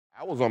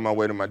I was on my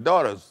way to my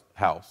daughter's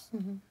house,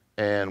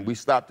 and we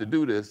stopped to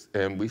do this,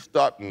 and we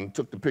stopped and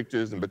took the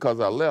pictures, and because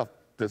I left,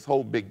 this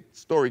whole big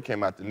story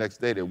came out the next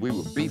day that we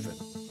were beefing.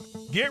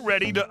 Get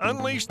ready to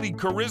unleash the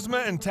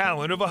charisma and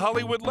talent of a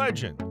Hollywood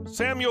legend,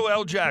 Samuel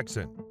L.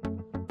 Jackson.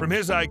 From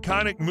his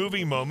iconic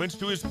movie moments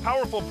to his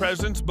powerful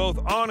presence both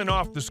on and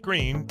off the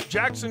screen,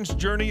 Jackson's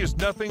journey is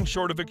nothing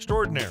short of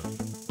extraordinary.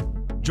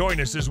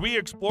 Join us as we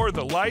explore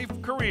the life,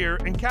 career,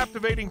 and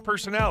captivating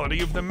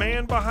personality of the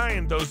man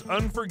behind those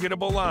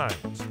unforgettable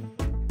lines.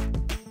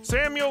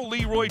 Samuel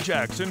Leroy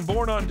Jackson,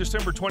 born on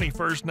December 21,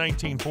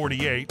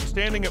 1948,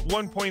 standing at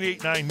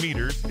 1.89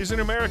 meters, is an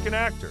American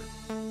actor.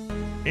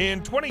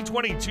 In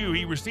 2022,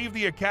 he received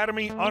the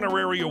Academy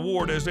Honorary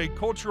Award as a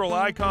cultural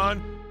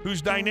icon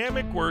whose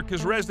dynamic work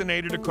has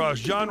resonated across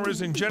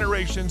genres and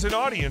generations and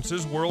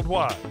audiences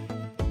worldwide.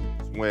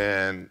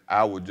 When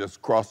I would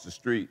just cross the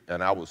street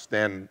and I would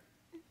stand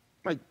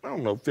like, I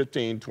don't know,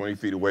 15, 20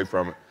 feet away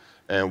from it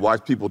and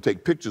watch people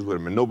take pictures with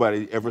him, and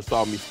nobody ever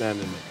saw me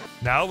standing there.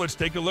 Now let's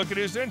take a look at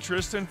his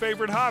interests and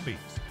favorite hobbies.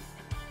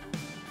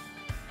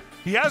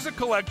 He has a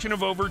collection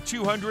of over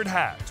 200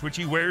 hats, which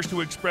he wears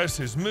to express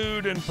his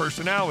mood and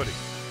personality.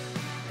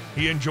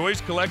 He enjoys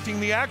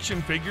collecting the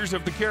action figures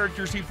of the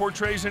characters he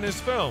portrays in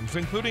his films,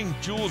 including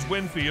Jules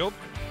Winfield,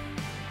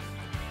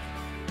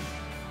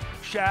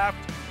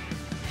 Shaft,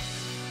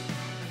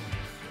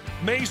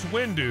 Mace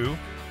Windu,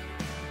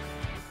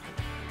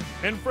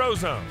 and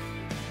Frozone.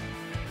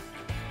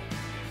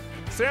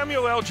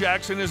 Samuel L.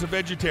 Jackson is a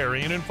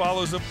vegetarian and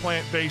follows a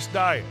plant-based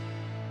diet.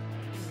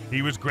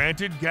 He was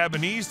granted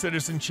Gabonese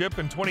citizenship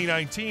in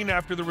 2019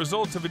 after the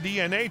results of a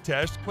DNA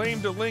test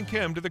claimed to link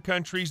him to the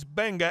country's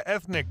Benga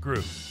ethnic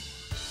group.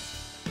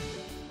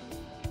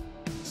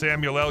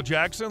 Samuel L.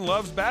 Jackson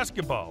loves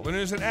basketball and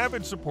is an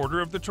avid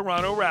supporter of the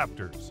Toronto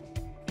Raptors.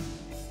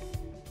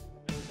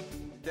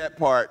 That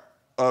part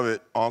of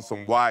it on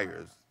some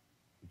wires,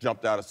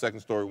 jumped out a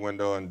second-story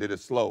window and did it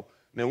slow.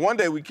 And then one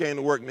day we came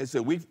to work and they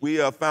said, we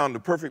found the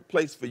perfect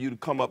place for you to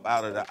come up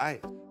out of the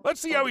ice.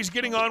 Let's see how he's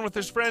getting on with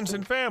his friends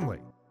and family.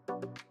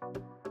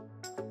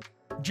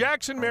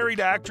 Jackson married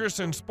actress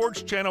and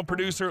sports channel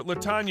producer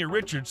LaTanya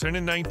Richardson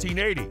in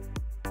 1980.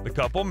 The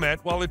couple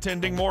met while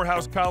attending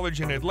Morehouse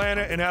College in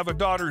Atlanta and have a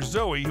daughter,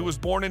 Zoe, who was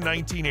born in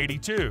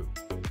 1982.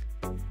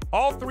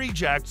 All three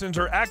Jacksons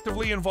are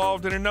actively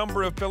involved in a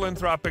number of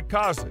philanthropic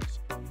causes.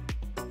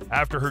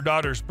 After her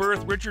daughter's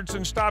birth,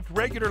 Richardson stopped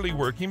regularly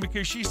working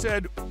because she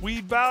said, "We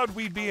vowed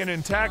we'd be an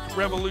intact,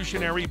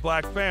 revolutionary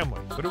black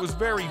family, but it was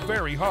very,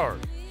 very hard."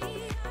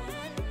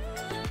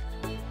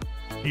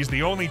 He's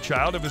the only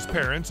child of his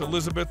parents,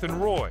 Elizabeth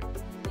and Roy.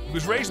 He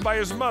was raised by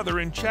his mother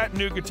in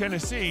Chattanooga,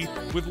 Tennessee,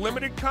 with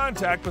limited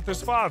contact with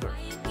his father.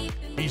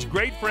 He's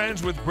great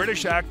friends with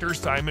British actor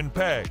Simon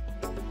Pegg.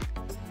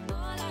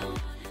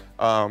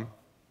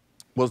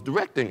 Was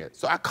directing it.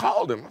 So I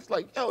called him. I was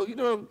like, yo, you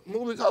doing a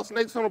movie called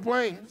Snakes on a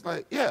Plane? He's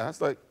like, yeah. I was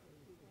like,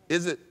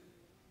 is it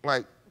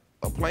like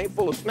a plane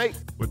full of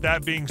snakes? With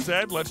that being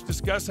said, let's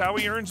discuss how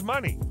he earns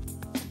money.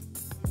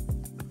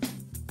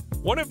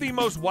 One of the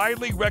most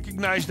widely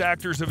recognized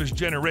actors of his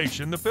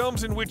generation, the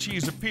films in which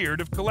he's appeared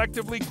have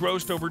collectively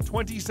grossed over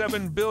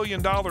 $27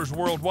 billion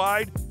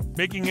worldwide,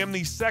 making him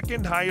the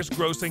second highest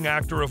grossing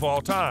actor of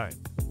all time.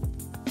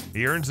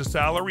 He earns a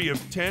salary of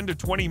 $10 to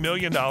 $20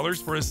 million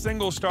for a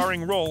single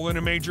starring role in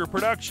a major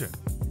production.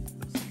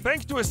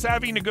 Thanks to a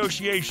savvy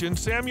negotiation,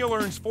 Samuel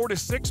earns $4 to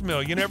 $6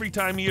 million every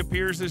time he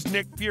appears as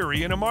Nick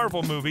Fury in a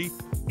Marvel movie,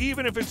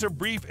 even if it's a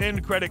brief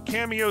end-credit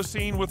cameo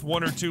scene with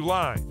 1 or 2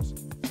 lines.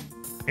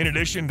 In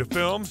addition to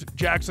films,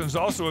 Jackson's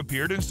also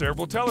appeared in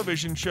several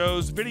television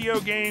shows,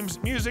 video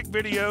games, music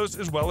videos,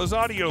 as well as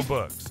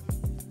audiobooks.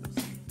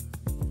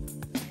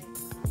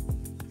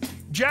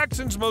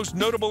 Jackson's most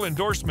notable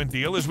endorsement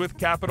deal is with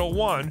Capital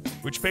One,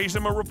 which pays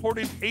him a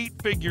reported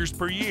 8 figures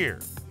per year.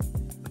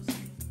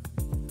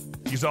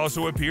 He's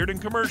also appeared in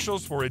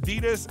commercials for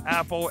Adidas,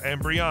 Apple,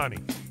 and Brioni.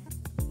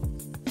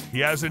 He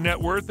has a net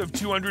worth of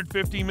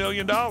 $250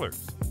 million.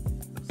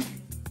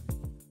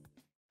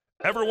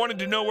 Ever wanted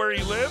to know where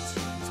he lives?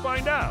 Let's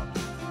find out.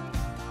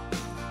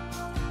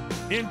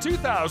 In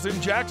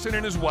 2000, Jackson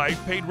and his wife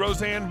paid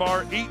Roseanne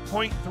Barr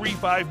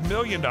 $8.35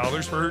 million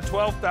for her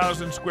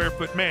 12,000 square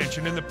foot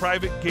mansion in the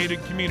private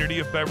gated community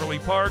of Beverly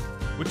Park,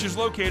 which is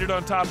located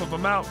on top of a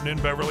mountain in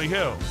Beverly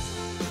Hills.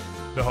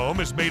 The home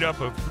is made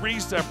up of 3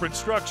 separate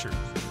structures: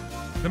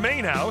 the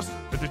main house,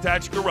 a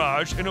detached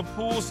garage, and a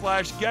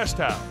pool/guest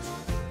house.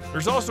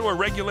 There's also a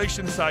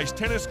regulation-sized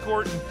tennis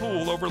court and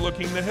pool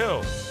overlooking the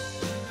hills.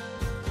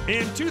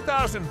 In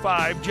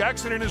 2005,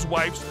 Jackson and his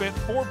wife spent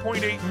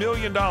 $4.8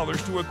 million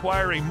to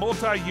acquire a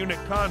multi-unit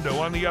condo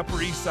on the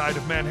Upper East Side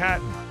of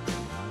Manhattan.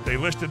 They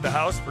listed the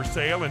house for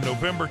sale in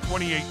November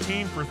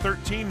 2018 for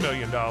 $13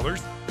 million.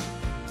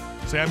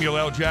 Samuel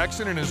L.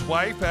 Jackson and his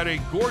wife had a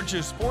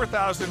gorgeous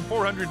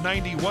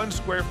 4,491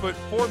 square foot,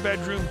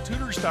 4-bedroom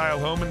Tudor-style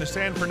home in the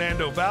San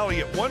Fernando Valley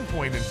at one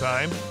point in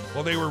time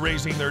while they were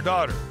raising their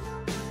daughter.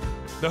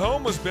 The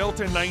home was built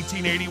in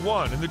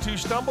 1981, and the two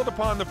stumbled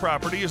upon the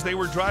property as they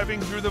were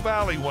driving through the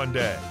valley one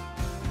day.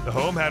 The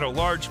home had a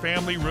large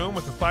family room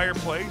with a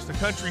fireplace, a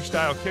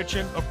country-style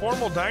kitchen, a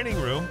formal dining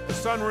room, a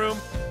sunroom,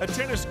 a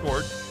tennis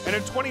court, and a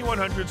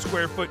 2,100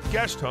 square foot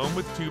guest home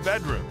with 2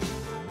 bedrooms.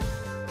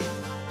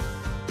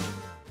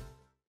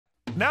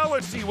 Now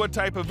let's see what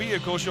type of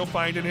vehicles you'll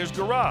find in his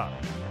garage.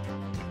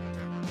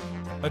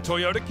 A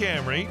Toyota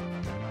Camry,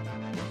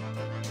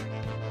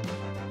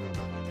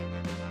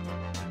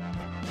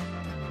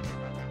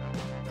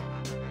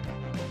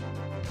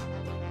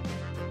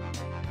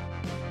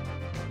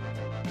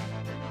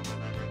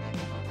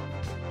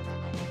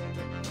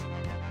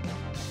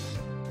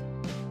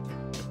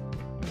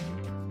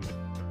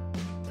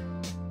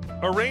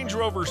 a Range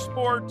Rover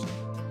Sport,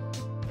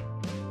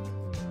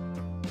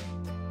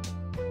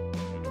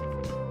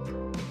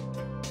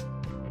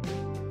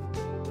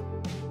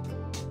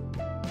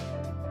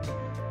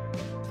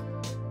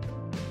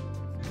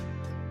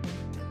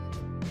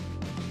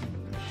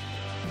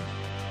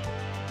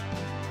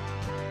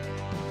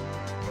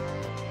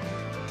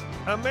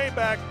 a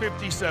Maybach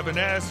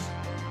 57S,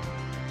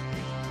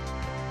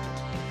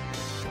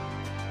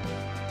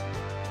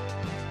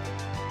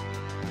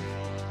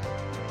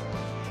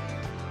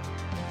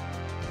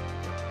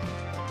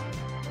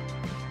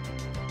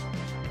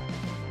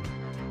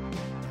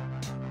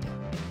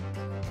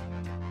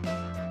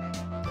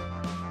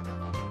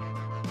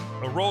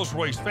 a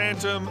Rolls-Royce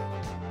Phantom,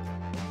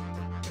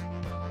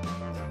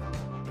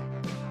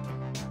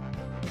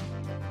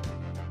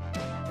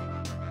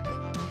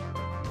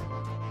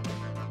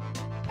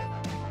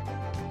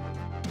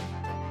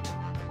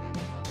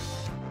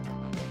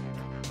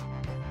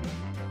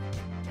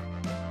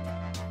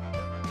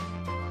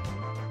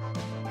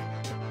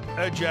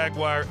 a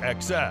Jaguar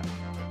XF,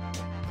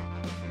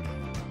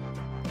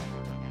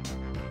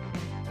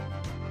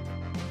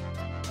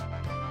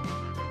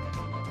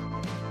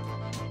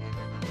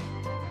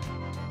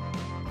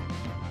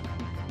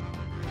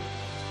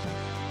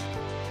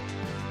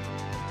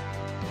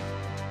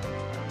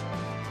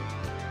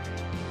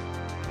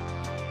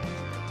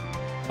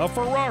 a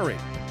Ferrari,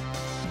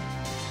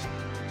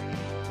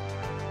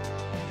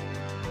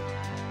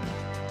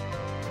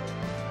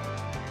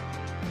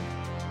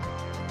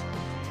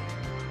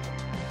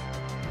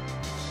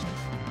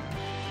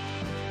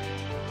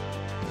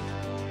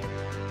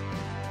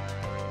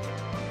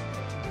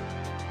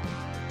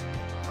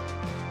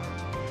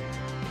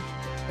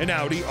 an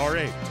Audi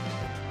R8,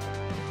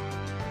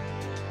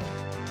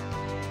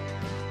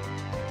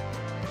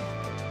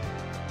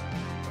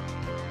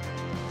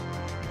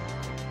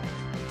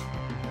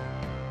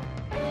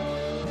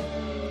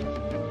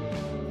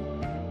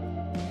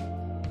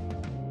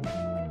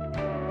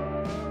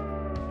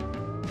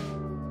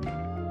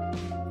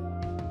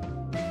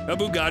 a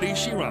Bugatti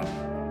Chiron,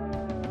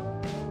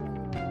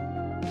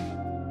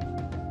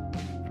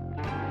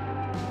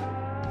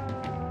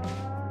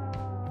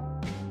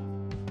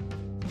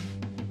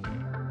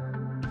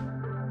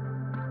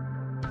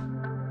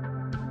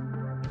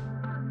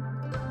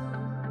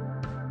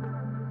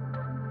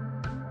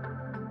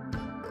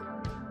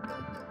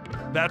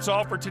 That's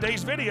all for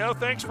today's video.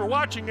 Thanks for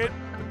watching it.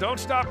 But don't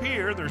stop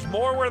here. There's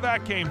more where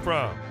that came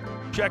from.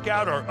 Check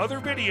out our other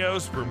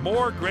videos for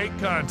more great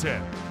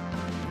content.